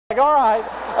All right,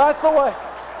 that's the way.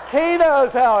 He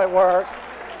knows how it works.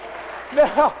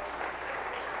 Now,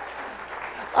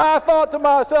 I thought to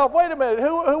myself, wait a minute,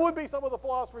 who would be some of the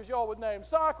philosophers y'all would name?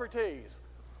 Socrates,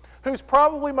 who's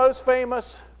probably most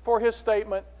famous for his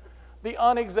statement, the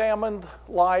unexamined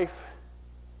life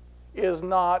is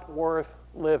not worth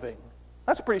living.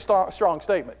 That's a pretty strong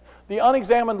statement. The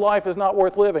unexamined life is not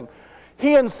worth living.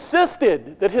 He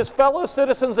insisted that his fellow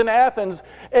citizens in Athens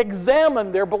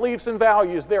examine their beliefs and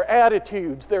values, their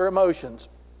attitudes, their emotions.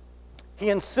 He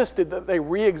insisted that they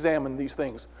re-examine these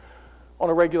things on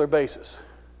a regular basis.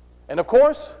 And of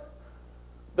course,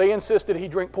 they insisted he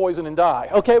drink poison and die.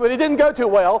 Okay, but it didn't go too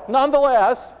well.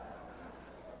 Nonetheless,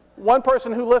 one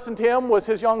person who listened to him was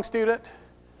his young student,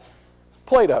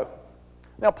 Plato.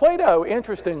 Now, Plato,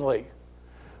 interestingly,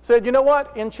 said, you know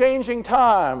what? In changing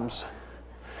times,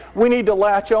 we need to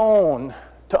latch on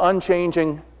to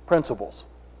unchanging principles.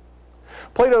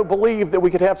 Plato believed that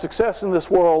we could have success in this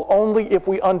world only if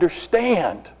we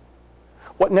understand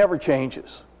what never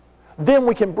changes. Then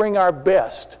we can bring our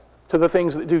best to the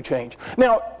things that do change.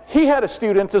 Now, he had a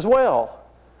student as well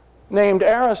named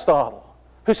Aristotle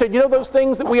who said, you know those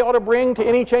things that we ought to bring to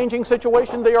any changing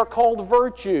situation? They are called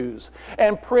virtues.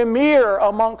 And premier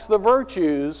amongst the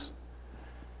virtues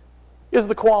is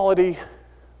the quality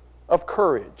of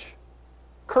courage.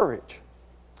 Courage.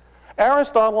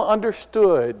 Aristotle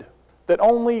understood that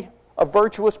only a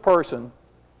virtuous person,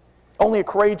 only a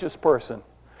courageous person,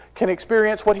 can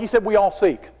experience what he said we all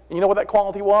seek. And you know what that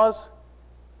quality was?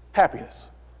 Happiness.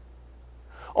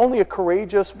 Only a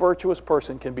courageous, virtuous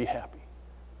person can be happy.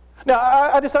 Now,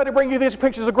 I decided to bring you these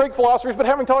pictures of Greek philosophers, but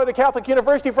having taught at a Catholic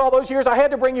university for all those years, I had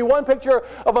to bring you one picture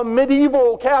of a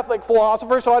medieval Catholic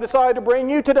philosopher, so I decided to bring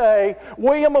you today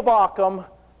William of Ockham,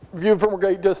 viewed from a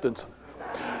great distance.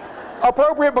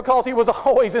 Appropriate because he was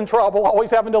always in trouble,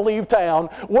 always having to leave town.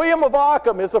 William of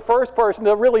Ockham is the first person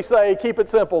to really say, keep it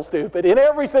simple, stupid. In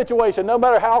every situation, no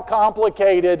matter how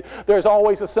complicated, there's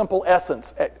always a simple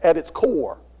essence at its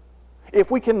core. If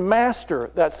we can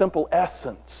master that simple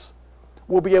essence,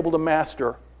 we'll be able to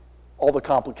master all the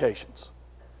complications.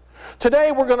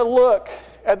 Today, we're going to look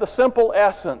at the simple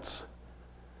essence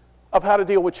of how to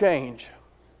deal with change.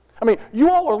 I mean,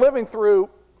 you all are living through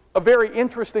a very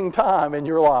interesting time in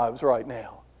your lives right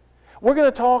now. We're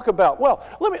going to talk about, well,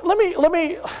 let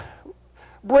me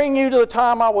bring you to the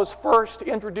time I was first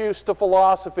introduced to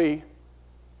philosophy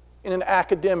in an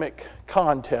academic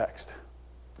context.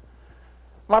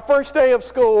 My first day of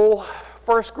school,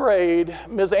 first grade,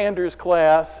 Ms. Anders'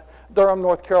 class, Durham,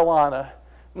 North Carolina,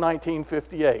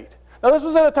 1958. Now, this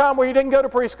was at a time where you didn't go to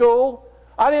preschool.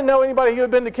 I didn't know anybody who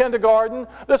had been to kindergarten.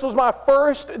 This was my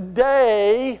first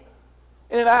day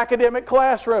in an academic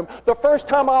classroom. The first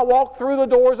time I walked through the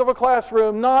doors of a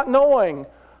classroom not knowing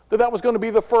that that was going to be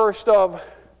the first of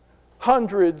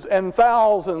hundreds and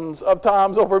thousands of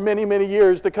times over many, many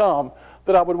years to come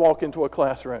that I would walk into a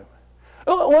classroom.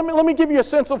 Let me give you a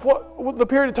sense of what the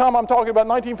period of time I'm talking about.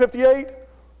 1958,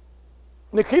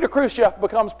 Nikita Khrushchev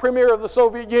becomes premier of the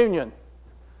Soviet Union.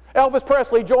 Elvis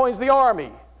Presley joins the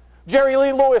army. Jerry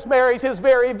Lee Lewis marries his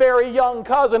very, very young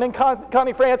cousin, and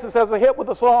Connie Francis has a hit with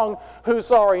the song, Who's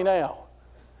Sorry Now?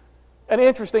 An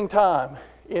interesting time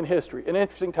in history, an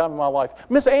interesting time in my life.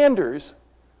 Miss Anders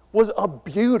was a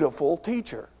beautiful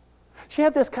teacher. She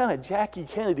had this kind of Jackie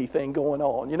Kennedy thing going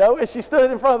on, you know? As she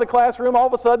stood in front of the classroom, all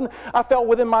of a sudden, I felt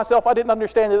within myself, I didn't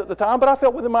understand it at the time, but I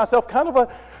felt within myself kind of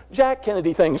a Jack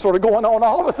Kennedy thing sort of going on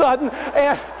all of a sudden,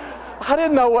 and I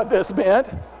didn't know what this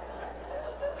meant.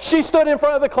 She stood in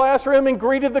front of the classroom and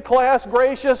greeted the class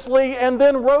graciously and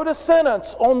then wrote a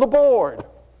sentence on the board.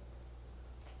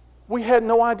 We had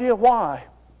no idea why.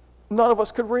 None of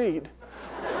us could read.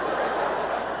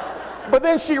 But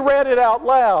then she read it out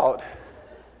loud.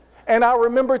 And I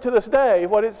remember to this day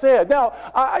what it said. Now,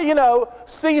 you know,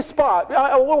 see Spot.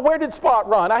 Where did Spot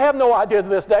run? I have no idea to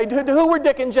this day. Who were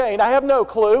Dick and Jane? I have no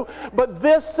clue. But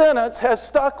this sentence has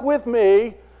stuck with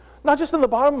me, not just in the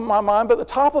bottom of my mind, but the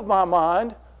top of my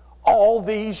mind, all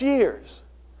these years.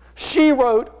 She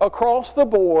wrote across the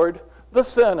board the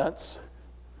sentence,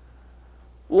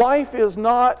 life is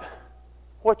not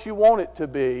what you want it to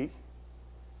be,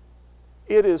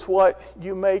 it is what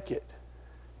you make it.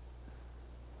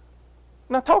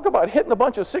 Now talk about hitting a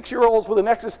bunch of 6-year-olds with an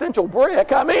existential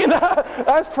brick. I mean,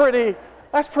 that's pretty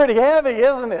heavy,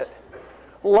 isn't it?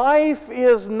 Life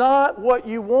is not what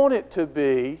you want it to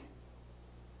be,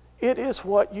 it is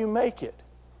what you make it.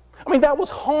 I mean, that was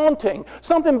haunting.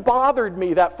 Something bothered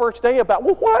me that first day about,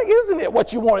 well, why isn't it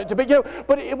what you want it to be? You know,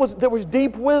 but there was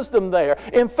deep wisdom there.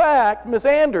 In fact, Miss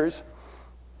Anders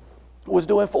was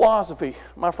doing philosophy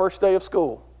my first day of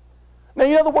school. Now,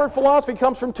 you know the word philosophy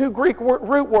comes from two Greek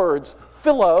root words,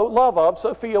 philo, love of,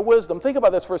 Sophia, wisdom. Think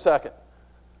about this for a second.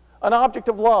 An object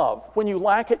of love. When you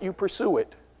lack it, you pursue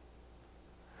it.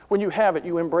 When you have it,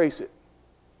 you embrace it.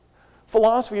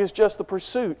 Philosophy is just the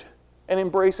pursuit and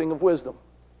embracing of wisdom.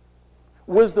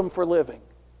 Wisdom for living.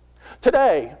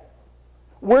 Today,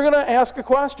 we're going to ask a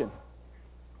question.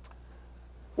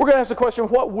 We're going to ask the question,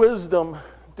 what wisdom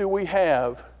do we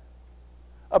have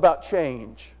about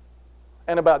change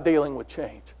and about dealing with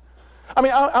change? I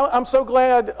mean, I'm so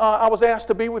glad I was asked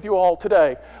to be with you all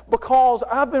today, because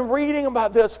I've been reading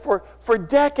about this for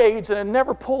decades and have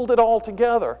never pulled it all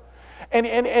together.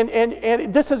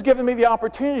 And this has given me the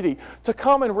opportunity to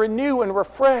come and renew and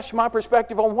refresh my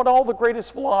perspective on what all the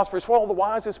greatest philosophers, what all the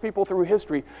wisest people through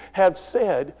history have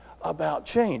said about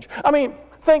change. I mean,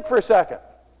 think for a second.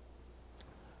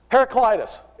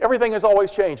 Heraclitus, everything is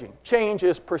always changing. Change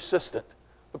is persistent,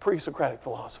 the pre-Socratic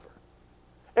philosopher.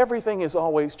 Everything is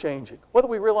always changing, whether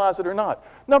we realize it or not.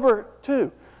 Number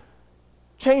two,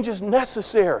 change is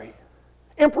necessary.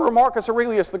 Emperor Marcus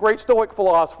Aurelius, the great Stoic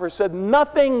philosopher, said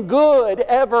nothing good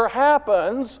ever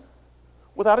happens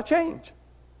without a change.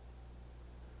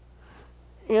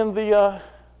 In the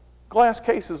glass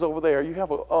cases over there, you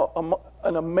have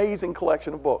an amazing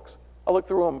collection of books. I looked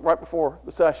through them right before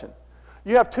the session.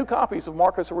 You have 2 copies of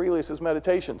Marcus Aurelius'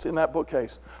 Meditations in that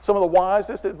bookcase. Some of the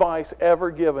wisest advice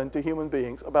ever given to human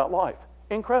beings about life.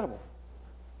 Incredible.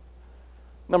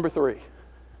 Number 3,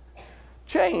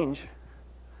 change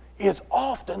is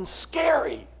often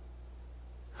scary.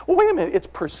 Well, wait a minute, it's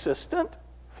persistent.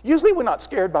 Usually we're not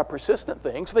scared by persistent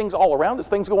things all around us,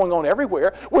 things going on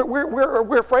everywhere.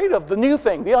 We're afraid of the new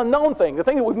thing, the unknown thing, the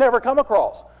thing that we've never come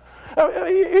across.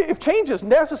 If change is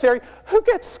necessary, who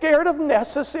gets scared of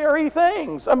necessary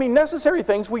things? I mean, necessary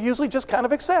things we usually just kind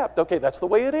of accept. Okay, that's the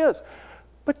way it is.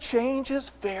 But change is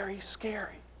very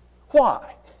scary.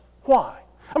 Why? Why?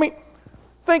 I mean,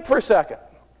 think for a second.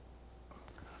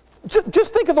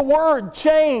 Just think of the word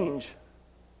change.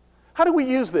 How do we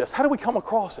use this? How do we come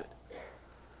across it?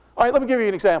 All right, let me give you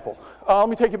an example. Let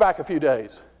me take you back a few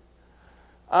days.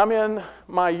 I'm in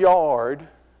my yard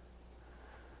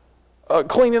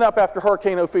cleaning up after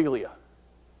Hurricane Ophelia.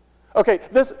 Okay,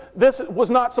 this was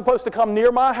not supposed to come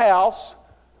near my house,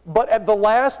 but at the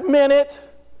last minute,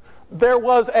 there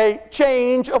was a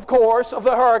change, of course, of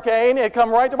the hurricane. It come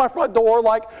right to my front door,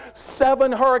 like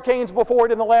 7 hurricanes before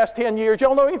it in the last 10 years.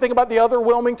 Y'all know anything about the other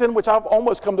Wilmington, which I've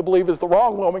almost come to believe is the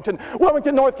wrong Wilmington?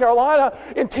 Wilmington, North Carolina.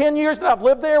 In 10 years that I've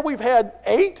lived there, we've had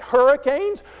 8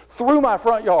 hurricanes through my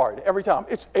front yard every time.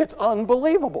 It's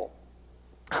unbelievable.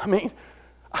 I mean,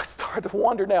 I started to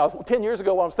wonder now. 10 years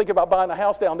ago when I was thinking about buying a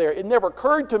house down there, it never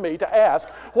occurred to me to ask,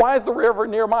 why is the river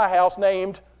near my house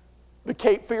named the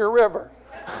Cape Fear River?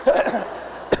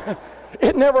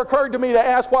 It never occurred to me to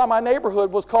ask why my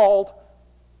neighborhood was called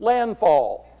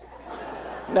Landfall.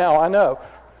 Now I know.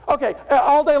 Okay,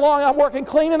 all day long I'm working,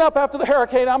 cleaning up after the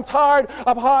hurricane. I'm tired,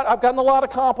 I'm hot, I've gotten a lot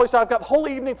accomplished, I've got the whole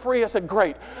evening free. I said,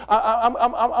 great, I'm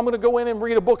going to go in and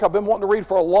read a book I've been wanting to read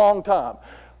for a long time.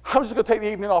 I'm just going to take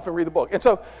the evening off and read the book. And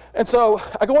so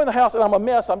I go in the house and I'm a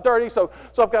mess, I'm dirty, so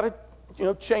I've got to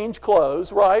change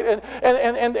clothes, right?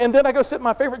 And then I go sit in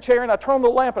my favorite chair and I turn on the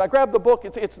lamp and I grab the book.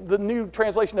 It's the new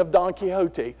translation of Don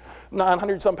Quixote,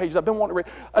 900 some pages. I've been wanting to read.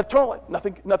 I turn on the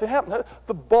lamp, nothing happened.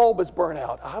 The bulb is burnt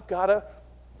out. I've got to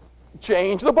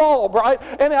change the bulb, right?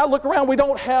 And I look around, we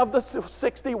don't have the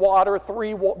 60 watt or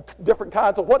 3 different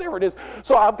kinds of whatever it is.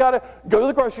 So I've got to go to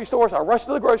the grocery store. So I rush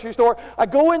to the grocery store. I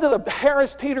go into the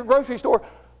Harris Teeter grocery store.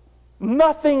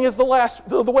 Nothing is the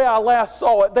way I last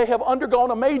saw it. They have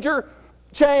undergone a major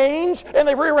change, and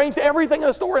they've rearranged everything in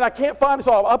the store, and I can't find it.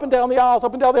 So I'm up and down the aisles,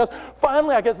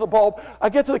 Finally, I get to the bulb. I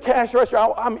get to the cash register.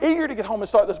 I'm eager to get home and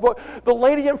start this book. The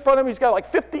lady in front of me's got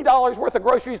like $50 worth of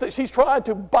groceries that she's trying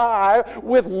to buy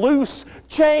with loose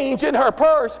change in her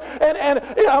purse, and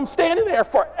I'm standing there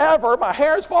forever. My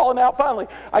hair's falling out. Finally,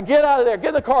 I get out of there, get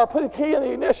in the car, put the key in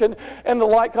the ignition, and the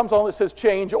light comes on that says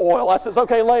change oil. I says,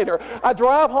 okay, later. I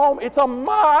drive home. It's a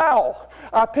mile.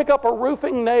 I pick up a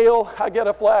roofing nail. I get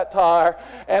a flat tire,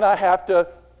 and I have to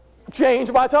change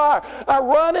my tire. I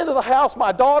run into the house.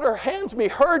 My daughter hands me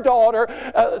her daughter,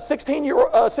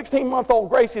 16-month-old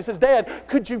Gracie. Says, Dad,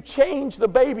 could you change the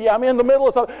baby? I'm in the middle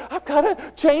of something. I've got to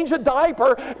change a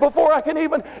diaper before I can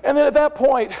even. And then at that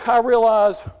point, I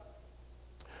realize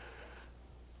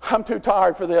I'm too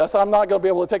tired for this. I'm not going to be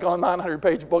able to take on a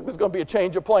 900-page book. There's going to be a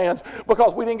change of plans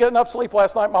because we didn't get enough sleep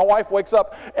last night. My wife wakes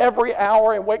up every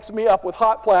hour and wakes me up with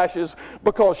hot flashes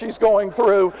because she's going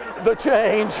through the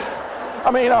change.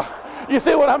 I mean, you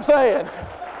see what I'm saying?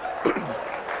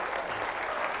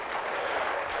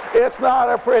 It's not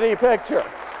a pretty picture.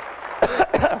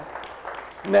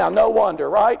 Now, no wonder,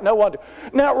 right? No wonder.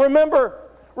 Now, remember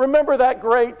that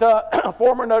great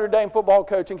former Notre Dame football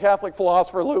coach and Catholic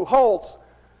philosopher Lou Holtz,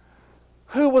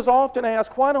 who was often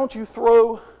asked, why don't you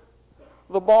throw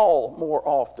the ball more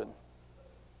often?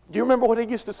 Do you remember what he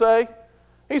used to say?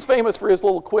 He's famous for his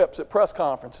little quips at press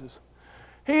conferences.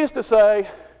 He used to say,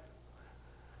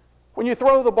 when you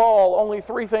throw the ball, only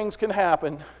 3 things can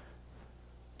happen,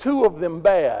 2 of them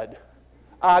bad.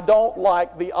 I don't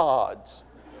like the odds.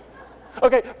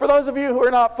 Okay, for those of you who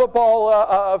are not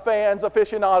football fans,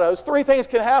 aficionados, 3 things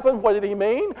can happen. What did he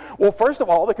mean? Well, first of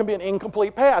all, there can be an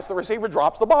incomplete pass. The receiver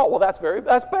drops the ball. Well, that's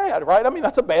bad, right? I mean,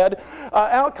 that's a bad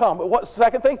outcome. But what's the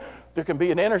second thing? There can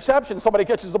be an interception. Somebody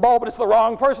catches the ball, but it's the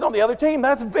wrong person on the other team.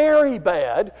 That's very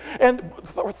bad. And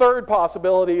third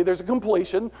possibility, there's a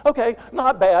completion. Okay,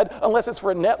 not bad, unless it's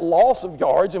for a net loss of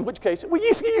yards, in which case, well,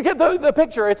 you get the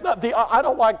picture. It's not I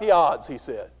don't like the odds, he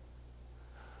said.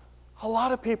 A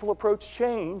lot of people approach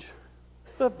change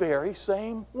the very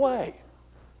same way.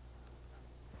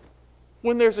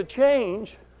 When there's a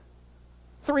change,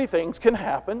 3 things can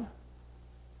happen,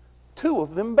 2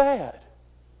 of them bad.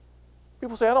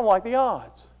 People say, I don't like the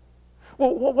odds.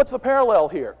 Well, what's the parallel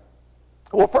here?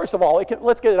 Well, first of all,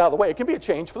 let's get it out of the way. It can be a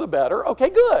change for the better.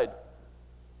 Okay, good.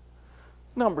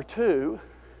 Number 2,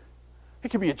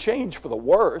 it can be a change for the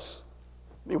worse.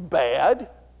 Bad.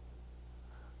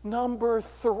 Number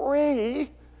 3,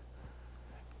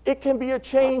 it can be a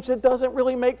change that doesn't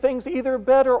really make things either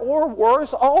better or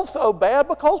worse, also bad,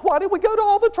 because why did we go to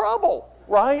all the trouble,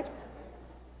 right?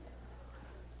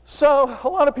 So a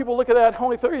lot of people look at that,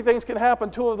 only 3 things can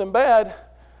happen, 2 of them bad.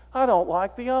 I don't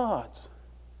like the odds.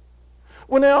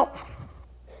 Well, now,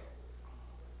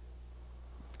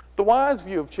 the wise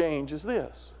view of change is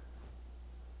this.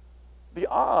 The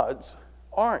odds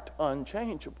aren't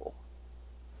unchangeable.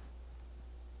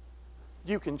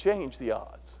 You can change the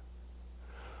odds.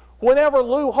 Whenever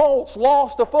Lou Holtz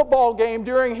lost a football game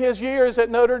during his years at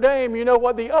Notre Dame, you know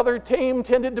what the other team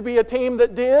tended to be a team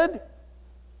that did?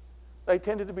 They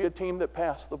tended to be a team that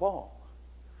passed the ball.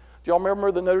 Do y'all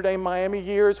remember the Notre Dame-Miami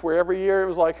years where every year it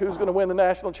was like, who's going to win the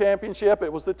national championship?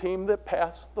 It was the team that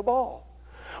passed the ball.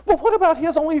 Well, what about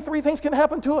his only 3 things can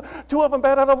happen, 2 of them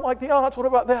bad? I don't like the odds. What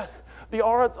about that? The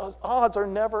odds are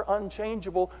never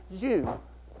unchangeable. You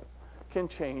can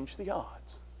change the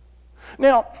odds.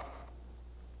 Now,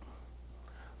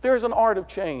 there's an art of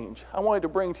change I wanted to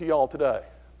bring to y'all today.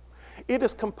 It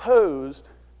is composed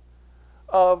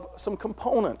of some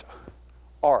component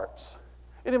arts.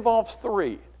 It involves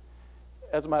 3,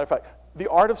 as a matter of fact. The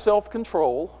art of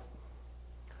self-control,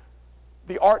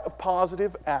 the art of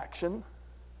positive action,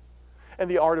 and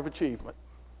the art of achievement.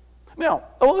 Now,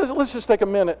 let's just take a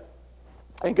minute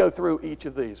and go through each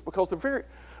of these, because they're very,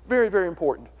 very, very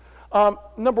important.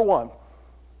 Number 1,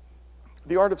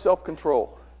 the art of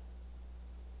self-control.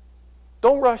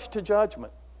 Don't rush to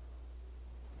judgment.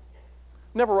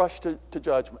 Never rush to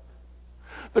judgment.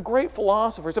 The great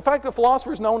philosophers, in fact, the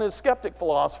philosophers known as skeptic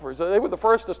philosophers, they were the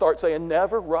first to start saying,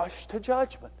 never rush to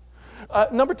judgment.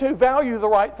 Number 2, value the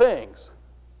right things.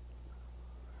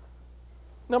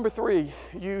 Number 3,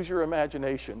 use your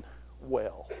imagination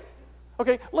well.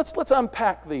 Okay, let's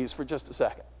unpack these for just a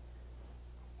second.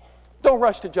 Don't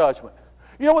rush to judgment.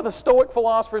 You know what the Stoic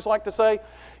philosophers like to say?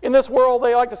 In this world,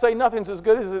 they like to say nothing's as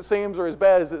good as it seems or as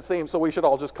bad as it seems, so we should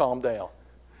all just calm down.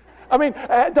 I mean,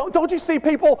 don't you see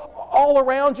people all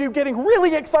around you getting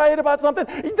really excited about something?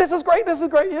 This is great, this is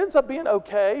great. It ends up being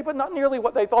okay, but not nearly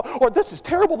what they thought. Or this is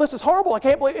terrible, this is horrible, I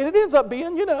can't believe it. And it ends up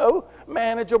being,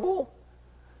 manageable.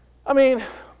 I mean,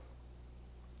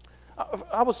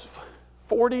 I was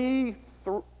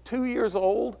 42 years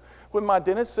old when my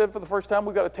dentist said for the first time,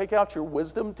 we've got to take out your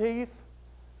wisdom teeth.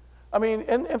 I mean,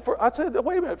 I said,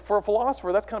 wait a minute, for a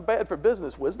philosopher, that's kind of bad for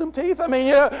business. Wisdom teeth? I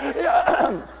mean,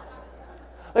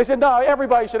 They said, no,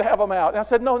 everybody should have them out. And I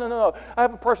said, no. I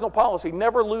have a personal policy.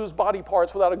 Never lose body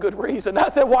parts without a good reason. And I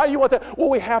said, why do you want that? Well,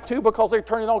 we have to because they're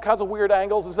turning all kinds of weird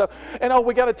angles and stuff. And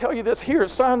we got to tell you this here.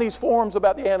 Sign these forms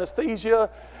about the anesthesia.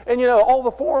 And, all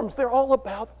the forms, they're all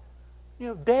about,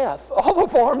 death. All the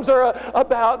forms are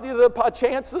about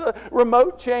the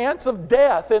remote chance of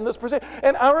death in this procedure.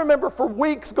 And I remember for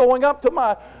weeks going up to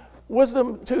my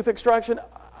wisdom tooth extraction,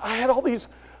 I had all these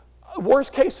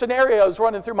worst case scenarios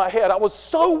running through my head. I was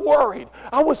so worried.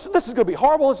 This is going to be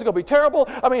horrible. This is going to be terrible.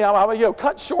 I mean, I'm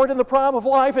cut short in the prime of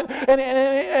life,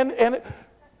 and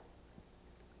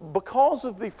because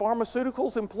of the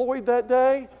pharmaceuticals employed that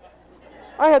day,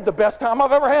 I had the best time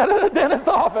I've ever had at a dentist's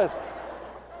office.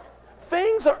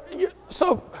 Things are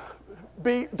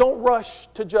don't rush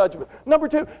to judgment. Number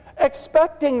 2,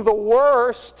 expecting the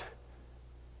worst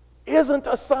isn't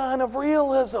a sign of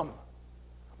realism.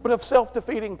 but of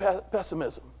self-defeating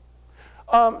pessimism.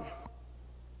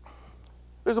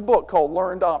 There's a book called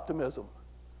Learned Optimism.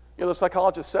 You know, the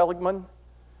psychologist Seligman,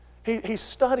 he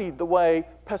studied the way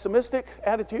pessimistic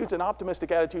attitudes and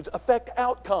optimistic attitudes affect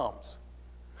outcomes.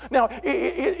 Now,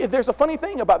 there's a funny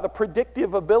thing about the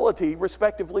predictive ability,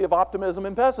 respectively, of optimism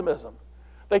and pessimism.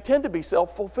 They tend to be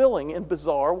self-fulfilling in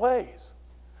bizarre ways.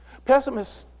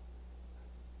 Pessimists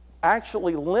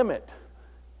actually limit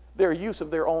their use of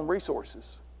their own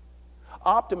resources.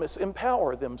 Optimists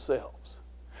empower themselves.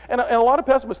 And a lot of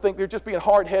pessimists think they're just being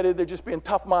hard-headed, they're just being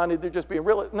tough-minded, they're just being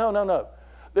real. No.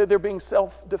 They're being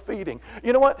self-defeating.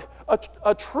 You know what?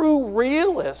 A true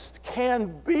realist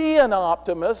can be an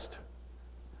optimist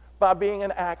by being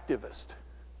an activist.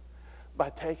 By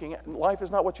taking it. Life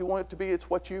is not what you want it to be, it's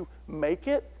what you make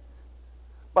it.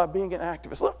 By being an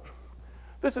activist. Look,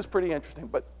 this is pretty interesting,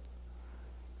 but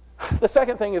the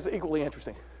second thing is equally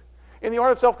interesting. In the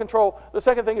art of self-control, the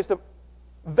second thing is to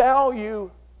value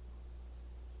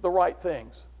the right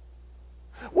things.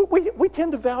 We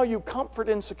tend to value comfort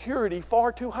and security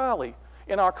far too highly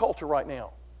in our culture right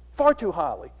now. Far too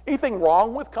highly. Anything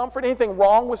wrong with comfort? Anything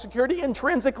wrong with security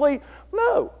intrinsically?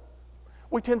 No.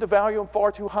 We tend to value them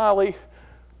far too highly.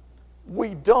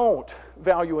 We don't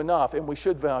value enough, and we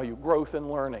should value growth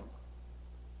and learning.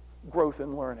 Growth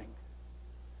and learning.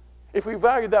 If we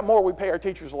valued that more, we'd pay our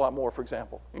teachers a lot more, for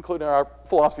example, including our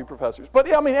philosophy professors.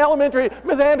 But, I mean, elementary,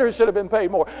 Ms. Andrews should have been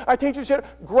paid more. Our teachers should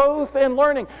have. Growth and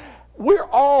learning. We're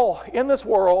all in this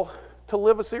world to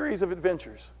live a series of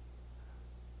adventures.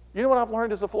 You know what I've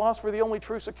learned as a philosopher? The only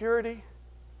true security,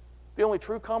 the only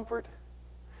true comfort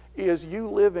is you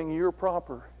living your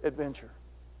proper adventure.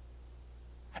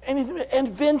 And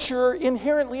adventure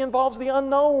inherently involves the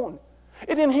unknown.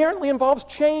 It inherently involves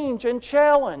change and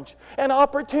challenge and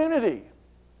opportunity.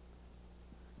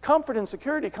 Comfort and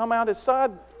security come out as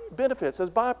side benefits, as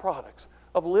byproducts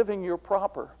of living your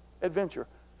proper adventure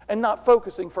and not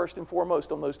focusing first and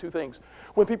foremost on those two things.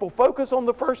 When people focus on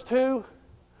the first two,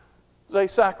 they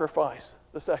sacrifice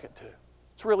the second two.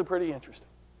 It's really pretty interesting.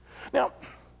 Now,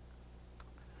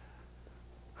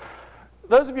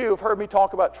 those of you who have heard me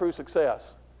talk about true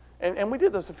success, and we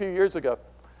did this a few years ago,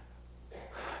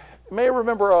 you may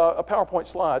remember a PowerPoint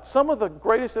slide. Some of the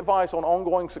greatest advice on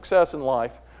ongoing success in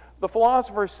life, the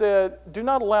philosopher said, do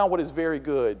not allow what is very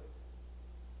good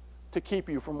to keep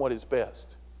you from what is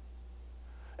best.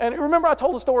 And remember I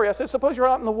told the story. I said, suppose you're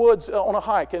out in the woods on a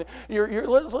hike, and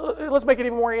let's make it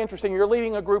even more interesting. You're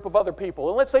leading a group of other people.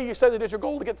 And let's say you set it as your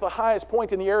goal to get to the highest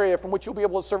point in the area from which you'll be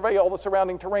able to survey all the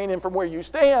surrounding terrain, and from where you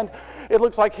stand, it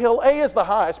looks like Hill A is the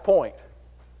highest point.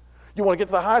 You want to get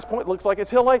to the highest point, it looks like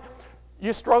it's Hill A.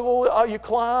 You struggle, you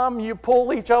climb, you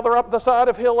pull each other up the side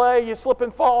of Hill A, you slip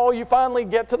and fall, you finally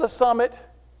get to the summit,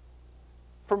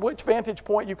 from which vantage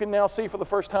point you can now see for the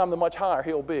first time the much higher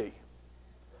Hill B.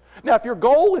 Now, if your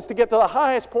goal is to get to the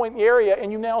highest point in the area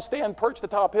and you now stand perched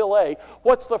atop Hill A,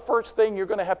 what's the first thing you're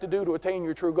going to have to do to attain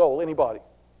your true goal? Anybody?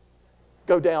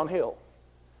 Go downhill.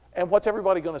 And what's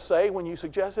everybody going to say when you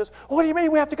suggest this? What do you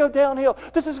mean we have to go downhill?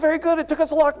 This is very good. It took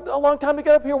us a long time to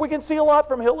get up here. We can see a lot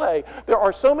from Hill A. There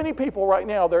are so many people right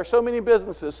now, there are so many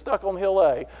businesses stuck on Hill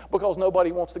A because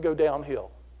nobody wants to go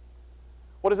downhill.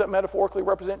 What does that metaphorically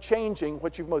represent? Changing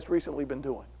what you've most recently been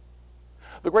doing.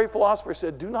 The great philosopher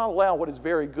said, do not allow what is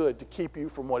very good to keep you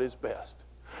from what is best.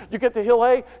 You get to Hill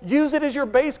A, use it as your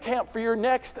base camp for your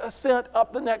next ascent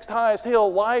up the next highest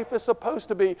hill. Life is supposed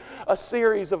to be a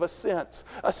series of ascents,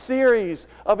 a series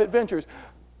of adventures.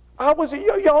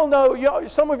 Y'all know,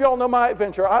 some of y'all know my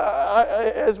adventure.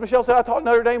 As Michelle said, I taught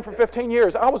Notre Dame for 15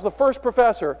 years. I was the first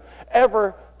professor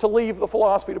ever to leave the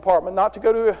philosophy department, not to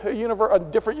go to a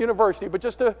different university, but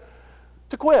just to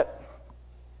quit,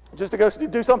 just to go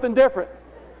do something different.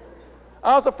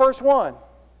 I was the first one.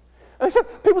 And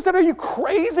people said, are you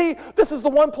crazy? This is the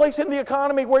one place in the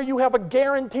economy where you have a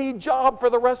guaranteed job for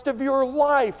the rest of your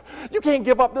life. You can't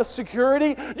give up this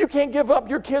security. You can't give up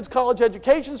your kids' college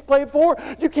educations paid for.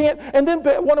 You can't. And then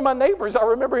one of my neighbors, I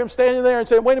remember him standing there and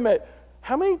saying, wait a minute,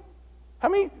 how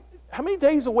many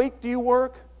days a week do you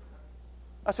work?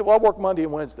 I said, well, I work Monday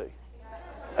and Wednesday.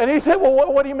 And he said,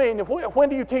 well, what do you mean? When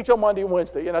do you teach on Monday and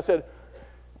Wednesday? And I said,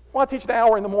 well, I teach an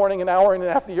hour in the morning, an hour in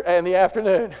the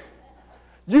afternoon.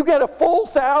 You get a full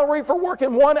salary for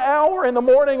working 1 hour in the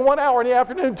morning, 1 hour in the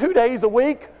afternoon, 2 days a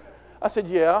week? I said,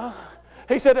 yeah.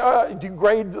 He said, do you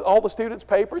grade all the students'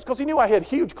 papers? Because he knew I had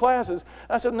huge classes.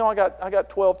 And I said, no, I got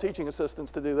 12 teaching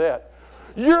assistants to do that.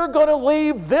 You're going to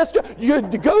leave this job. You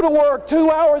go to work 2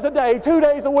 hours a day, 2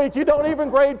 days a week. You don't even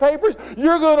grade papers.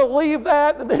 You're going to leave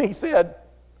that? And then he said,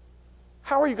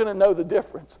 how are you going to know the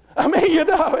difference? I mean,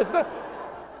 it's not.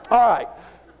 All right.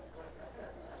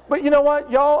 But you know what,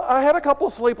 y'all? I had a couple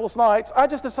of sleepless nights. I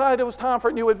just decided it was time for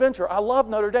a new adventure. I love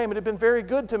Notre Dame. It had been very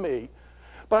good to me.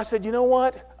 But I said, you know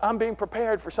what? I'm being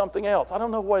prepared for something else. I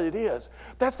don't know what it is.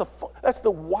 That's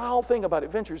the wild thing about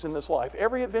adventures in this life.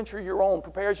 Every adventure you're on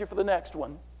prepares you for the next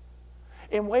one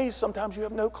in ways sometimes you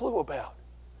have no clue about.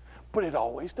 But it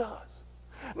always does.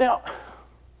 Now,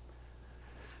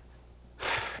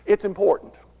 it's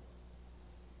important.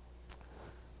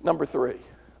 Number 3.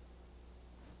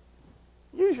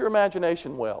 Use your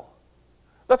imagination well.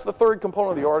 That's the third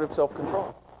component of the art of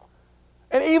self-control.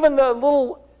 And even the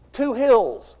little 2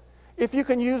 hills, if you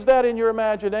can use that in your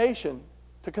imagination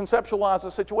to conceptualize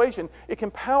a situation, it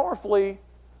can powerfully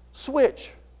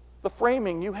switch the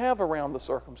framing you have around the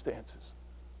circumstances,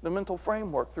 the mental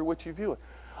framework through which you view it.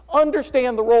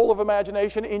 Understand the role of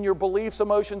imagination in your beliefs,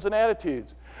 emotions, and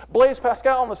attitudes. Blaise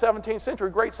Pascal in the 17th century,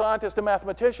 great scientist and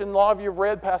mathematician. A lot of you have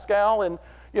read Pascal and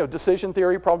decision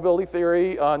theory, probability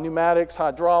theory, pneumatics,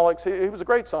 hydraulics. He was a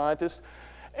great scientist.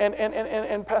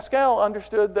 And Pascal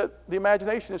understood that the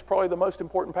imagination is probably the most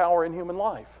important power in human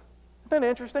life. Isn't that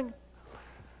interesting?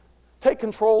 Take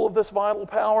control of this vital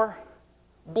power.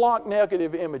 Block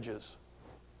negative images.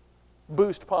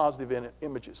 Boost positive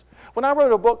images. When I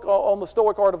wrote a book on the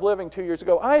Stoic art of living 2 years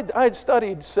ago, I had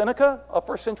studied Seneca, a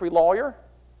first-century lawyer,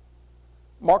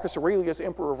 Marcus Aurelius,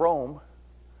 emperor of Rome,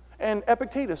 and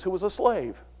Epictetus, who was a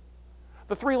slave.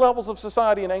 The 3 levels of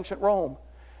society in ancient Rome,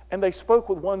 and they spoke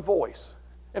with one voice.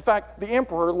 In fact, the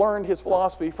emperor learned his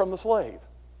philosophy from the slave.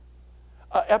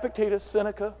 Epictetus,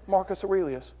 Seneca, Marcus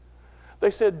Aurelius.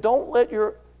 They said, don't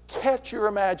catch your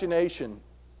imagination.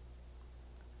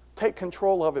 Take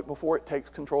control of it before it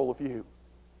takes control of you.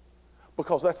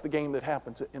 Because that's the game that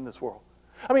happens in this world.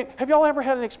 I mean, have y'all ever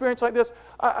had an experience like this?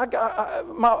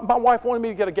 My wife wanted me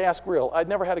to get a gas grill. I'd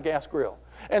never had a gas grill.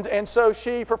 And so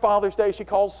she, for Father's Day, she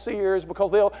calls Sears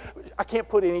because I can't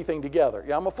put anything together.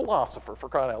 I'm a philosopher, for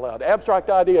crying out loud. Abstract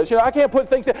ideas. I can't put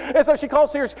things together. And so she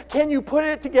calls Sears, can you put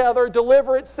it together,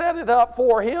 deliver it, set it up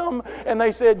for him? And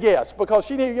they said yes, because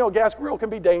she knew, a gas grill can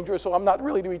be dangerous, so I'm not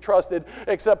really to be trusted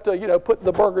except to, put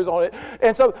the burgers on it.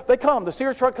 And so they come. The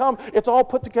Sears truck comes. It's all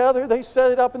put together. They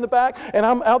set it up in the back, and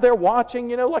I'm out there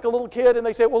watching, like a little kid, and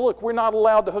they say, well, look, we're not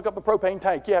allowed to hook up a propane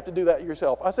tank. You have to do that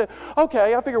yourself. I said,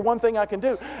 okay, I figure one thing I can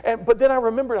do. But then I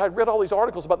remembered I'd read all these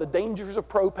articles about the dangers of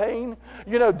propane.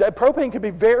 Propane can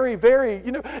be very, very,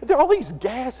 there are all these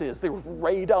gases. There's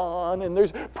radon, and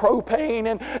there's propane,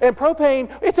 and propane,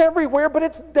 it's everywhere, but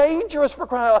it's dangerous for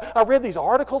crying out loud. I read these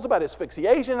articles about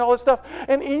asphyxiation and all this stuff,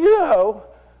 and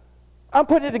I'm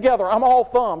putting it together. I'm all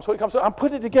thumbs when it comes to I'm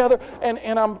putting it together, and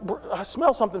I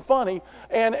smell something funny,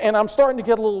 and I'm starting to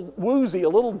get a little woozy, a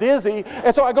little dizzy.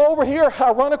 And so I go over here,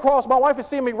 I run across, my wife is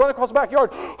seeing me run across the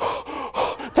backyard,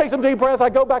 take some deep breaths, I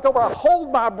go back over, I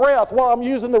hold my breath while I'm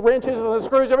using the wrenches and the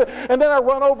screws, and then I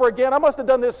run over again. I must have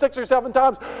done this 6 or 7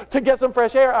 times to get some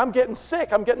fresh air. I'm getting sick.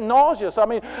 I'm getting nauseous. I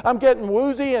mean, I'm getting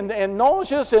woozy and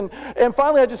nauseous, and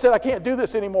finally I just said, I can't do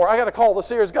this anymore. I got to call the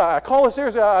Sears guy. I call the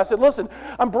Sears guy. I said, listen,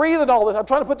 I'm breathing all this. I'm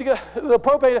trying to put together the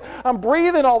propane. I'm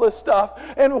breathing all this stuff,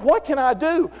 and what can I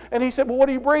do? And he said, well, what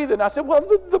are you breathing? I said, well,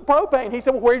 the propane. He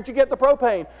said, well, where did you get the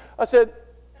propane? I said,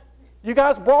 you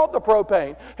guys brought the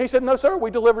propane. He said, no, sir,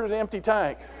 we delivered an empty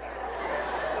tank.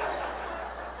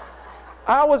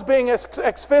 I was being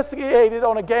asphyxiated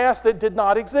on a gas that did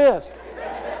not exist.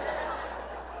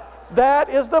 That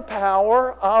is the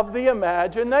power of the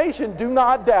imagination. Do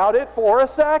not doubt it for a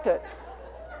second.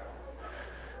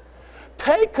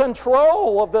 Take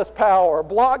control of this power.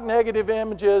 Block negative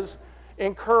images.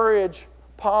 Encourage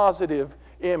positive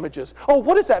images. Oh,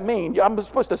 what does that mean? I'm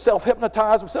supposed to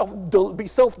self-hypnotize, be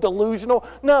self-delusional?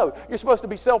 No, you're supposed to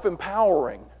be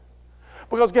self-empowering.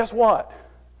 Because guess what?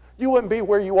 You wouldn't be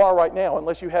where you are right now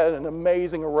unless you had an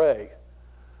amazing array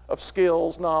of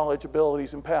skills, knowledge,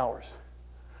 abilities, and powers.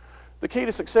 The key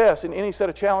to success in any set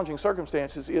of challenging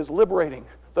circumstances is liberating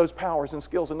those powers and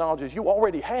skills and knowledges you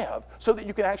already have so that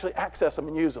you can actually access them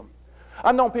and use them.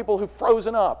 I've known people who've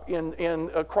frozen up in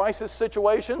crisis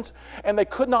situations, and they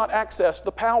could not access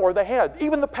the power they had,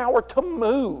 even the power to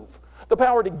move, the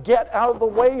power to get out of the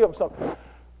way of something.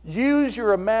 Use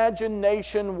your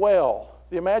imagination well.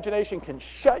 The imagination can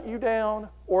shut you down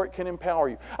or it can empower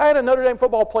you. I had a Notre Dame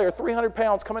football player, 300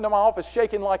 pounds, come into my office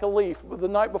shaking like a leaf the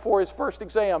night before his first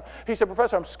exam. He said,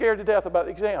 Professor, I'm scared to death about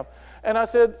the exam. And I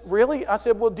said, really? I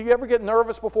said, well, do you ever get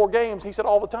nervous before games? He said,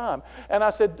 all the time. And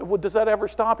I said, well, does that ever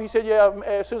stop? He said, yeah,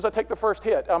 as soon as I take the first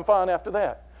hit, I'm fine after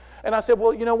that. And I said,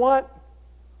 well, you know what?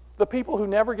 The people who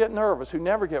never get nervous, who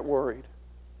never get worried,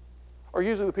 are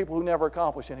usually the people who never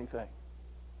accomplish anything.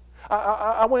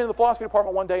 I went in the philosophy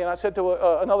department one day and I said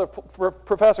to another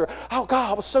professor, oh God,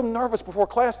 I was so nervous before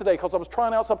class today because I was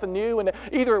trying out something new, and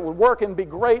either it would work and be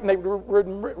great and they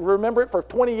would remember it for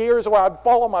 20 years, or I'd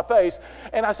fall on my face.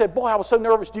 And I said, boy, I was so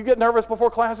nervous. Do you get nervous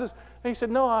before classes? And he said,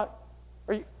 no,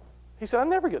 he said, I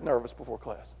never get nervous before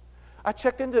class. I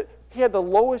checked into, he had the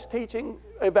lowest teaching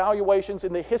evaluations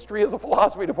in the history of the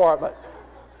philosophy department.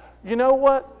 You know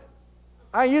what?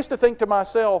 I used to think to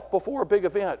myself before a big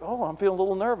event, oh, I'm feeling a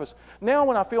little nervous. Now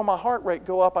when I feel my heart rate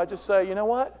go up, I just say, you know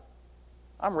what?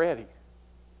 I'm ready.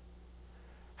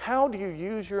 How do you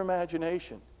use your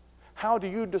imagination? How do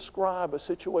you describe a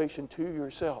situation to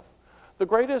yourself? The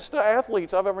greatest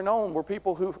athletes I've ever known were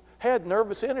people who had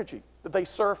nervous energy that they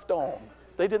surfed on.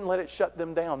 They didn't let it shut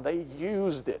them down. They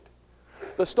used it.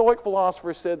 The Stoic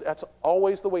philosophers said that's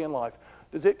always the way in life.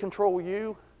 Does it control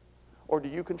you, or do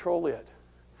you control it?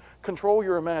 Control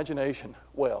your imagination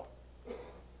well.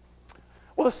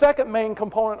 Well, the second main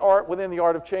component art within the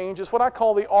art of change is what I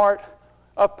call the art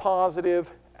of positive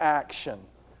action.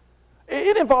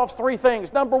 It involves three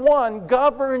things. Number one,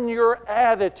 govern your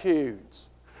attitudes.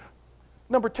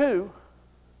 Number two,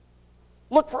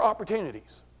 look for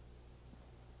opportunities.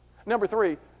 Number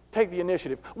three, take the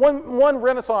initiative. One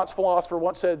Renaissance philosopher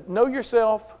once said, know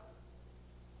yourself,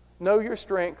 know your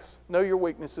strengths, know your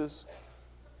weaknesses,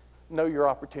 know your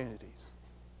opportunities.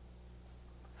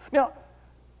 Now,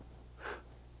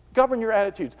 govern your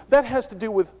attitudes. That has to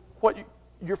do with what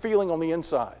you're feeling on the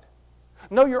inside.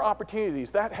 Know your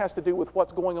opportunities. That has to do with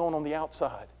what's going on the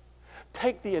outside.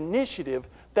 Take the initiative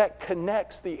that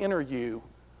connects the inner you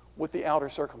with the outer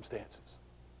circumstances.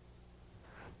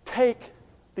 Take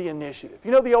the initiative.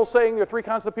 You know the old saying, there are three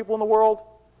kinds of people in the world?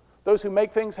 Those who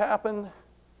make things happen,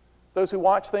 those who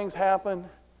watch things happen,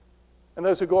 and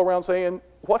those who go around saying,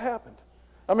 what happened?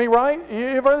 I mean, right?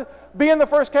 Be in the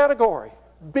first category.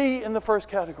 Be in the first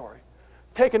category.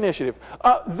 Take initiative.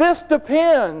 This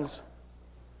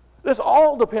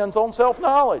all depends on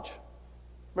self-knowledge.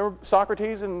 Remember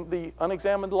Socrates in the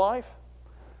unexamined life?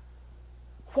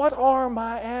 What are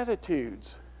my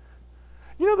attitudes?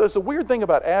 You know, there's a weird thing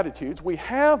about attitudes. We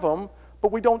have them,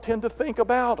 but we don't tend to think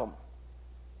about them.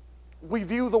 We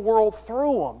view the world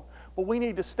through them. But we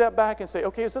need to step back and say,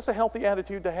 okay, is this a healthy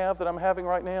attitude to have that I'm having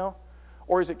right now?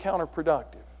 Or is it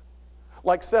counterproductive?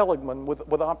 Like Seligman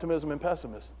with optimism and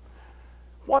pessimism.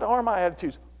 What are my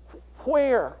attitudes?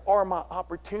 Where are my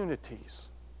opportunities?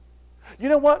 You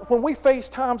know what? When we face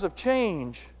times of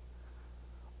change,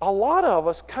 a lot of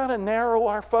us kind of narrow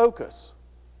our focus.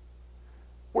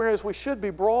 Whereas we should be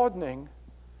broadening,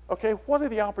 okay, what are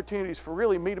the opportunities for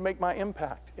really me to make my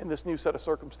impact in this new set of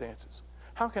circumstances?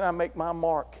 How can I make my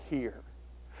mark here?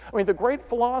 I mean, the great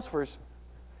philosophers,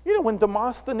 you know, when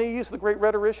Demosthenes, the great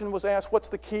rhetorician, was asked what's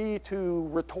the key to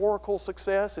rhetorical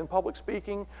success in public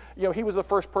speaking, you know, he was the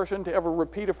first person to ever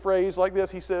repeat a phrase like this.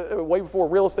 He said, way before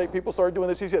real estate people started doing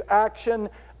this, he said, action,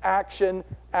 action,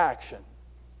 action.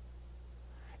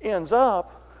 Ends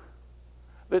up,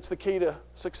 that's the key to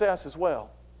success as well.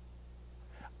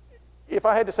 If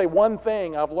I had to say one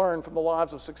thing I've learned from the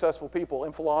lives of successful people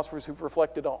and philosophers who've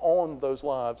reflected on those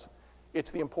lives,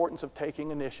 it's the importance of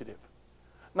taking initiative.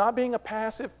 Not being a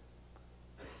passive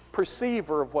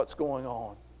perceiver of what's going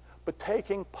on, but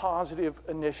taking positive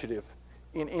initiative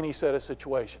in any set of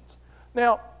situations.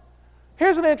 Now,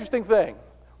 here's an interesting thing.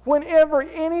 Whenever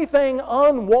anything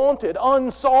unwanted,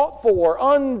 unsought for,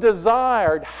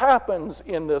 undesired happens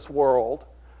in this world,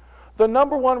 the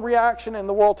number one reaction in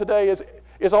the world today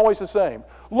is always the same.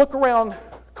 Look around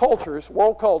cultures,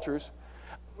 world cultures.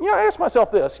 You know, I ask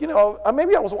myself this, you know,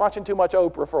 maybe I was watching too much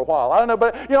Oprah for a while. I don't know,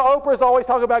 but, you know, Oprah's always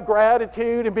talking about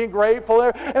gratitude and being grateful.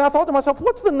 And I thought to myself,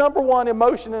 what's the number one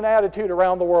emotion and attitude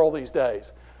around the world these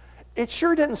days? It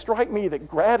sure didn't strike me that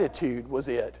gratitude was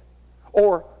it.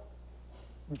 Or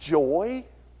joy.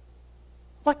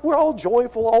 Like we're all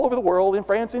joyful all over the world, in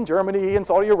France, in Germany, in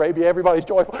Saudi Arabia, everybody's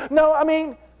joyful. No, I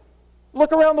mean,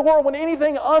 look around the world. When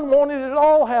anything unwanted at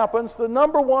all happens, the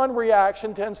number one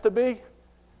reaction tends to be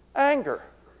anger.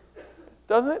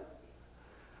 Doesn't it?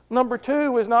 Number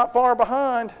two is not far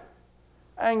behind,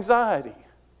 anxiety.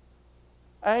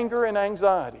 Anger and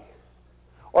anxiety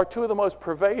are two of the most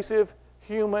pervasive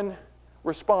human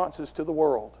responses to the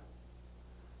world.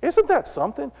 Isn't that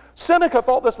something? Seneca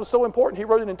thought this was so important, he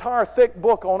wrote an entire thick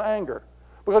book on anger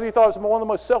because he thought it was one of the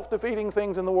most self-defeating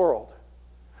things in the world.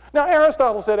 Now,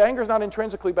 Aristotle said anger is not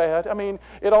intrinsically bad. I mean,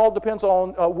 it all depends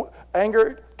on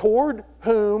anger toward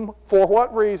whom, for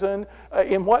what reason,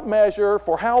 in what measure,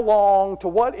 for how long, to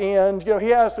what end. You know,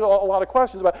 he asked a lot of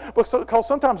questions about it. Because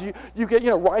sometimes you get, you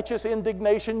know, righteous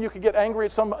indignation. You could get angry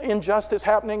at some injustice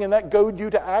happening and that goad you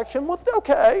to action. Well,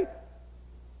 okay.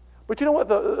 But you know what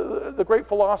the great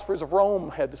philosophers of Rome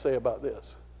had to say about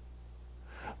this?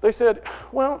 They said,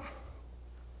 well,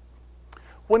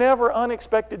 whenever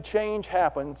unexpected change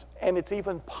happens and it's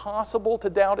even possible to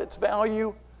doubt its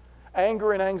value,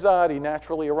 anger and anxiety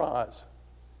naturally arise.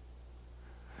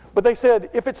 But they said,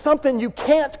 if it's something you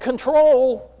can't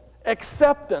control,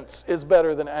 acceptance is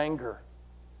better than anger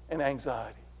and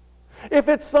anxiety. If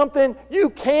it's something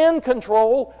you can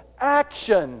control,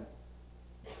 action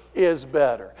is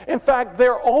better. In fact,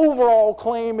 their overall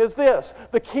claim is this: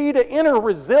 the key to inner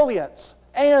resilience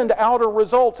and outer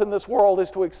results in this world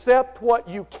is to accept what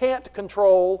you can't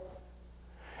control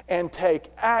and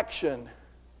take action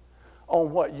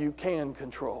on what you can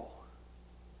control.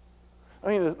 I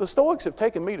mean, the Stoics have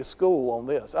taken me to school on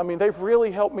this. I mean, they've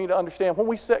really helped me to understand when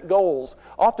we set goals,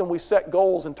 often we set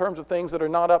goals in terms of things that are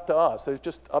not up to us. They're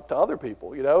just up to other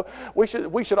people, you know. We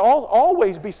should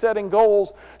always be setting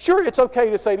goals. Sure, it's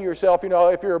okay to say to yourself, you know,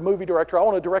 if you're a movie director, I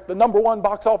want to direct the #1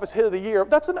 box office hit of the year.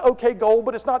 That's an okay goal,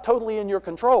 but it's not totally in your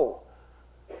control.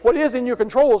 What is in your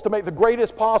control is to make the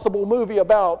greatest possible movie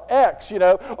about X, you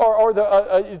know, or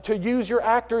to use your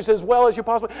actors as well as you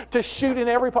possibly, to shoot in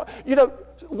every, you know,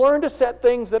 learn to set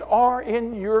things that are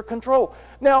in your control.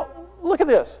 Now, look at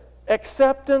this: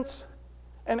 acceptance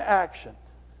and action.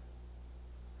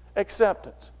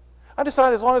 Acceptance. I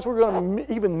decided as long as we're going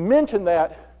to even mention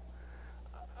that,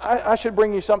 I should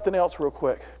bring you something else real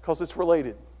quick, because it's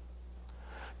related.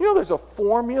 You know, there's a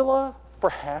formula for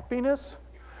happiness.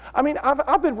 I mean,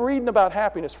 I've been reading about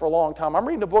happiness for a long time. I'm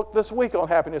reading a book this week on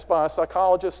happiness by a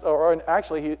psychologist, or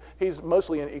actually he's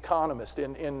mostly an economist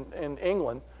in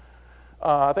England.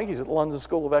 I think he's at London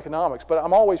School of Economics. But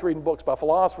I'm always reading books by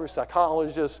philosophers,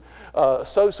 psychologists,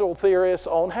 social theorists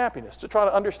on happiness to try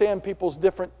to understand people's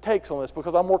different takes on this,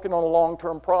 because I'm working on a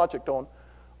long-term project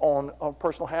on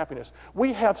personal happiness.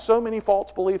 We have so many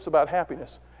false beliefs about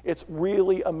happiness. It's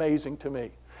really amazing to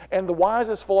me. And the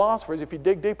wisest philosophers, if you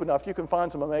dig deep enough, you can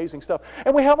find some amazing stuff.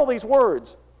 And we have all these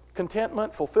words: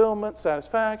 contentment, fulfillment,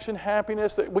 satisfaction,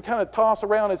 happiness, that we kind of toss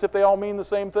around as if they all mean the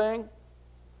same thing.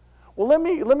 Well, let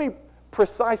me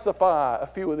precisify a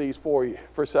few of these for you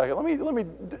for a second. Let me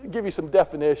give you some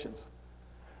definitions.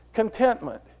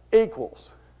 Contentment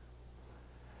equals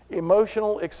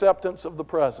emotional acceptance of the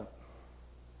present.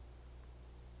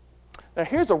 Now,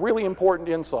 here's a really important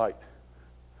insight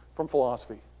from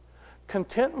philosophy.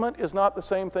 Contentment is not the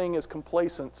same thing as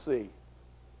complacency.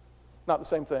 Not the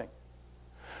same thing.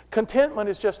 Contentment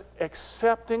is just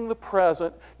accepting the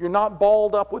present. You're not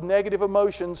balled up with negative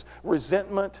emotions,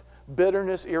 resentment,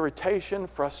 bitterness, irritation,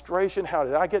 frustration. How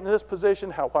did I get in this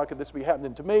position? Why could this be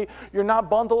happening to me? You're not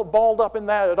balled up in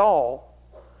that at all.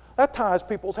 That ties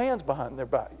people's hands behind their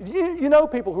back. You know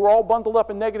people who are all bundled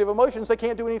up in negative emotions, they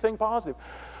can't do anything positive.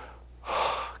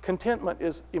 Contentment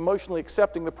is emotionally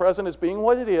accepting the present as being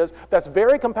what it is. That's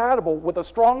very compatible with a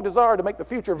strong desire to make the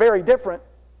future very different.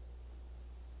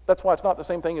 That's why it's not the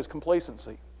same thing as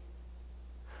complacency.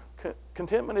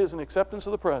 Contentment is an acceptance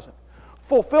of the present.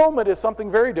 Fulfillment is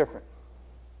something very different.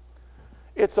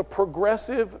 It's a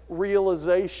progressive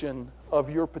realization of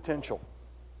your potential.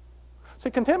 See,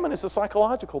 contentment is a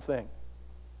psychological thing.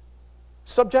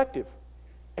 Subjective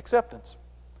acceptance.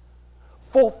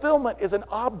 Fulfillment is an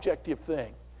objective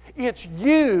thing. It's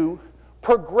you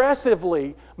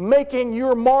progressively making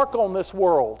your mark on this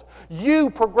world. You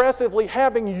progressively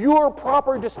having your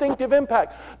proper distinctive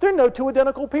impact. There are no two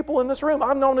identical people in this room.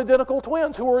 I've known identical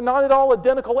twins who are not at all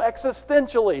identical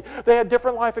existentially. They had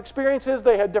different life experiences,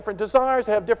 they had different desires,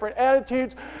 they have different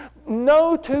attitudes.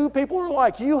 No two people are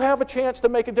alike. You have a chance to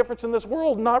make a difference in this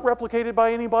world, not replicated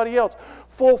by anybody else.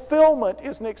 Fulfillment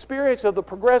is an experience of the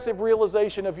progressive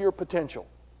realization of your potential.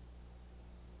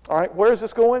 All right, where is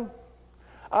this going?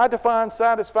 I define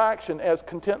satisfaction as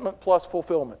contentment plus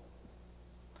fulfillment.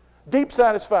 Deep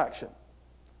satisfaction.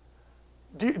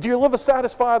 Do you live a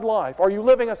satisfied life? Are you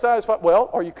living a satisfied... Well,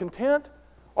 are you content?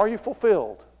 Are you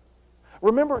fulfilled?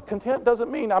 Remember, content doesn't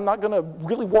mean I'm not going to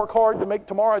really work hard to make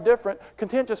tomorrow different.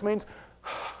 Content just means,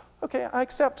 okay, I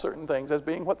accept certain things as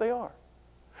being what they are.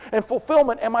 And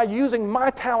fulfillment, am I using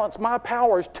my talents, my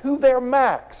powers to their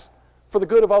max for the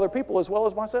good of other people as well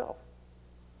as myself?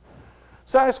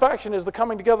 Satisfaction is the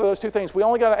coming together of those two things. We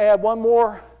only got to add one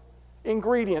more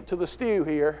ingredient to the stew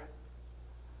here.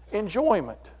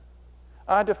 Enjoyment,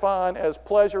 I define as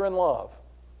pleasure and love.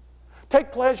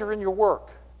 Take pleasure in your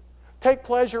work. Take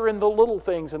pleasure in the little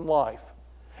things in life.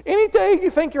 Any day you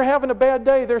think you're having a bad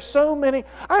day, there's so many.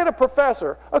 I had a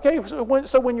professor, okay,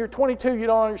 so when you're 22, you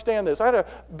don't understand this. I had a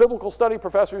biblical study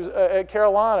professor at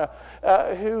Carolina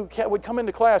who would come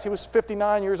into class. He was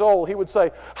 59 years old. He would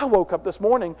say, I woke up this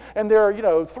morning and there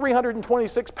are,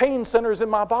 326 pain centers in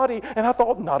my body, and I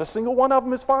thought, not a single one of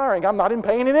them is firing. I'm not in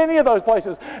pain in any of those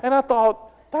places. And I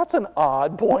thought, that's an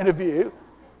odd point of view.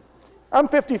 I'm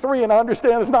 53 and I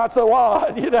understand it's not so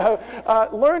odd,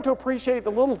 Learn to appreciate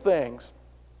the little things.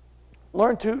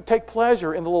 Learn to take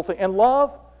pleasure in the little thing. And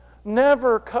love,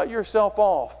 never cut yourself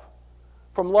off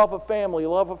from love of family,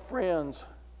 love of friends,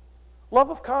 love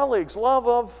of colleagues, love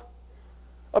of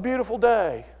a beautiful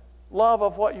day, love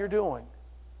of what you're doing.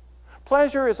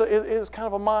 Pleasure is kind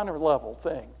of a minor level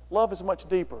thing. Love is much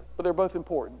deeper, but they're both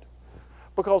important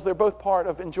because they're both part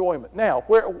of enjoyment. Now,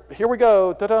 here we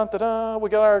go. Ta-da, we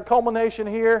got our culmination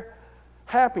here.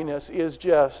 Happiness is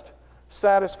just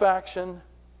satisfaction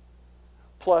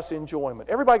plus enjoyment.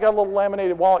 Everybody got a little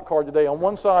laminated wallet card today. On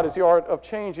one side is the art of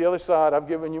change. The other side, I've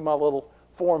given you my little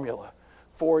formula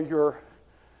for your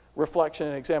reflection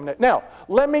and examination. Now,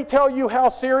 let me tell you how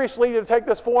seriously to take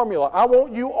this formula. I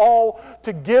want you all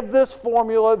to give this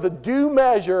formula the due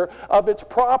measure of its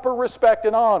proper respect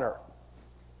and honor.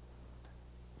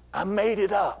 I made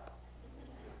it up.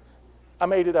 I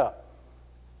made it up.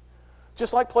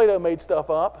 Just like Plato made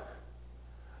stuff up.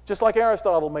 Just like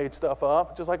Aristotle made stuff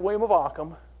up, just like William of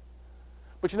Ockham.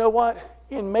 But you know what?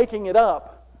 In making it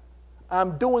up,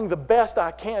 I'm doing the best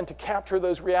I can to capture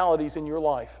those realities in your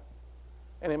life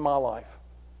and in my life.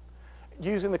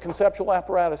 Using the conceptual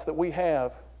apparatus that we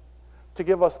have to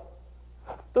give us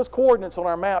those coordinates on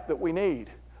our map that we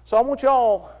need. So I want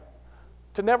y'all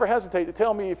to never hesitate to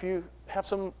tell me if you have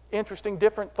some interesting,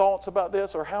 different thoughts about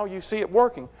this or how you see it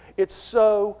working. It's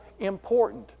so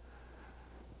important.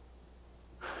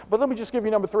 But let me just give you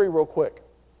number 3 real quick.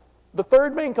 The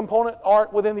third main component,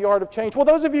 art within the art of change. Well,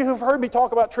 those of you who've heard me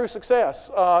talk about true success,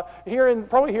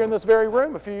 probably here in this very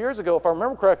room a few years ago, if I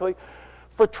remember correctly,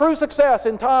 for true success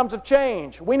in times of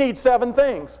change, we need 7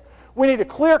 things. We need a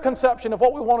clear conception of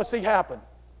what we want to see happen.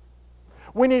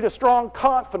 We need a strong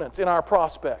confidence in our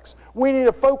prospects. We need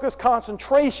a focused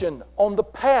concentration on the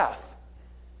path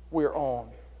we're on.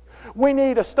 We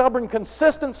need a stubborn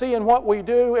consistency in what we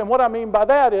do, and what I mean by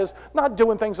that is not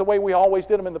doing things the way we always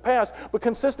did them in the past, but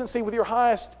consistency with your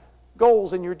highest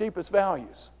goals and your deepest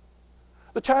values.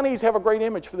 The Chinese have a great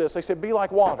image for this. They say, be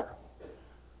like water.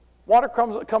 Water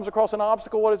comes across an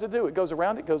obstacle, what does it do? It goes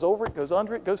around it, goes over it, goes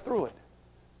under it, goes through it.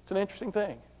 It's an interesting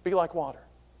thing. Be like water.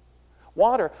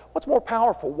 Water, what's more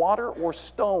powerful, water or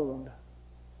stone?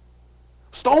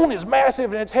 Stone is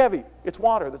massive and it's heavy. It's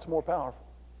water that's more powerful.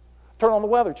 Turn on the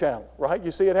Weather Channel, right? You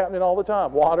see it happening all the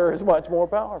time. Water is much more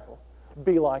powerful.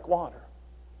 Be like water.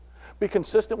 Be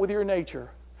consistent with your nature,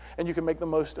 and you can make the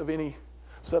most of any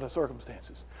set of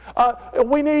circumstances.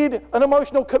 We need an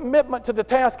emotional commitment to the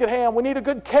task at hand. We need a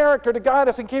good character to guide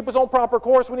us and keep us on proper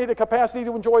course. We need a capacity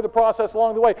to enjoy the process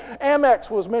along the way. Amex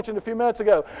was mentioned a few minutes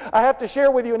ago. I have to share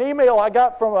with you an email I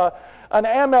got from an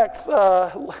Amex.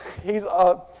 He's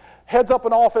heads up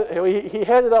an office. He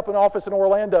headed up an office in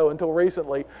Orlando until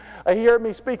recently. He heard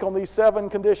me speak on these 7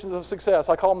 conditions of success.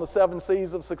 I call them the 7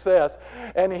 C's of success.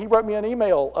 And he wrote me an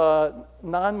email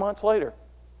 9 months later.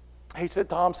 He said,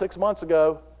 Tom, 6 months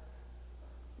ago,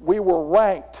 we were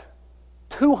ranked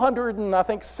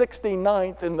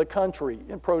 269th in the country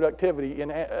in productivity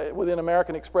within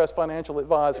American Express Financial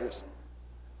Advisors.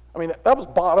 I mean, that was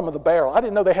bottom of the barrel. I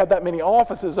didn't know they had that many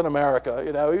offices in America.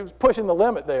 He was pushing the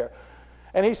limit there.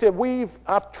 And he said,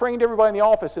 I've trained everybody in the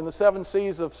office in the 7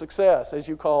 C's of success, as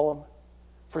you call them,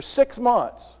 for 6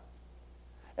 months.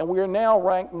 And we are now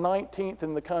ranked 19th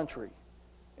in the country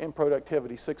in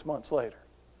productivity 6 months later.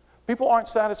 People aren't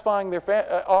sacrificing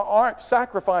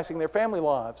their family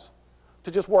lives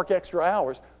to just work extra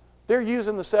hours. They're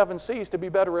using the 7 C's to be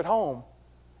better at home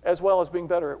as well as being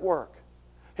better at work.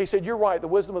 He said, you're right, the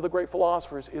wisdom of the great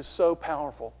philosophers is so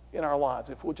powerful in our lives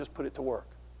if we'll just put it to work.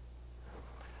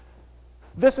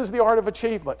 This is the art of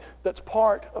achievement that's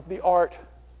part of the art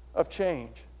of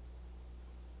change.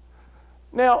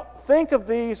 Now, think of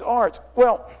these arts.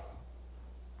 Well,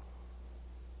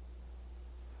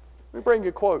 let me bring you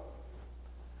a quote.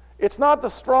 It's not the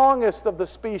strongest of the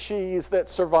species that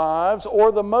survives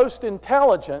or the most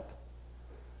intelligent,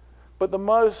 but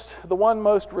the one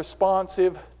most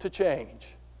responsive to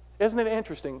change. Isn't it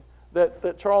interesting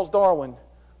that Charles Darwin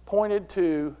pointed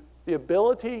to the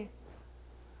ability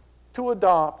to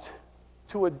adopt,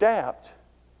 to adapt,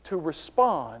 to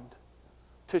respond,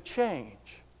 to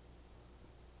change?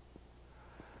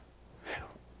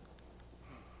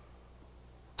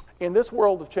 In this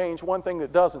world of change, one thing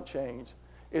that doesn't change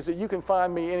is that you can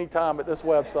find me anytime at this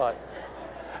website.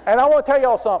 And I want to tell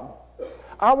y'all something.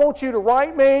 I want you to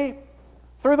write me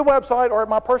through the website or at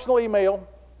my personal email,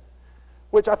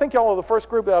 which I think y'all are the first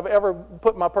group that I've ever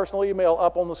put my personal email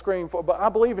up on the screen for, but I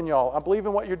believe in y'all. I believe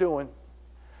in what you're doing.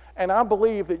 And I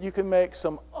believe that you can make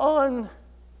some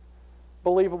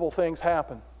unbelievable things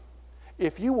happen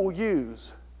if you will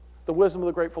use the wisdom of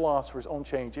the great philosophers on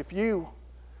change, if you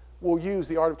will use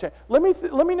the art of change. Let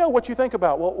me know what you think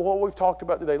about what we've talked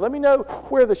about today. Let me know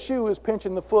where the shoe is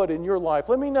pinching the foot in your life.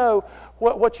 Let me know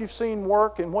what you've seen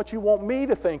work and what you want me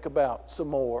to think about some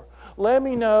more. Let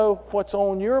me know what's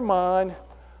on your mind.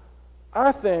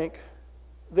 I think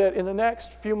that in the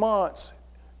next few months,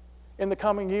 in the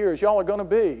coming years, y'all are going to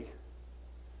be,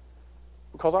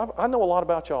 because I know a lot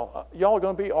about y'all, y'all are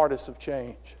going to be artists of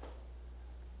change.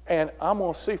 And I'm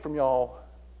going to see from y'all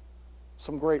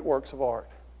some great works of art.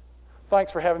 Thanks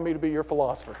for having me to be your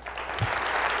philosopher.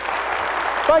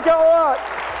 Thank y'all a lot.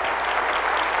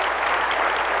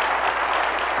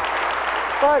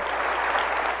 Thanks.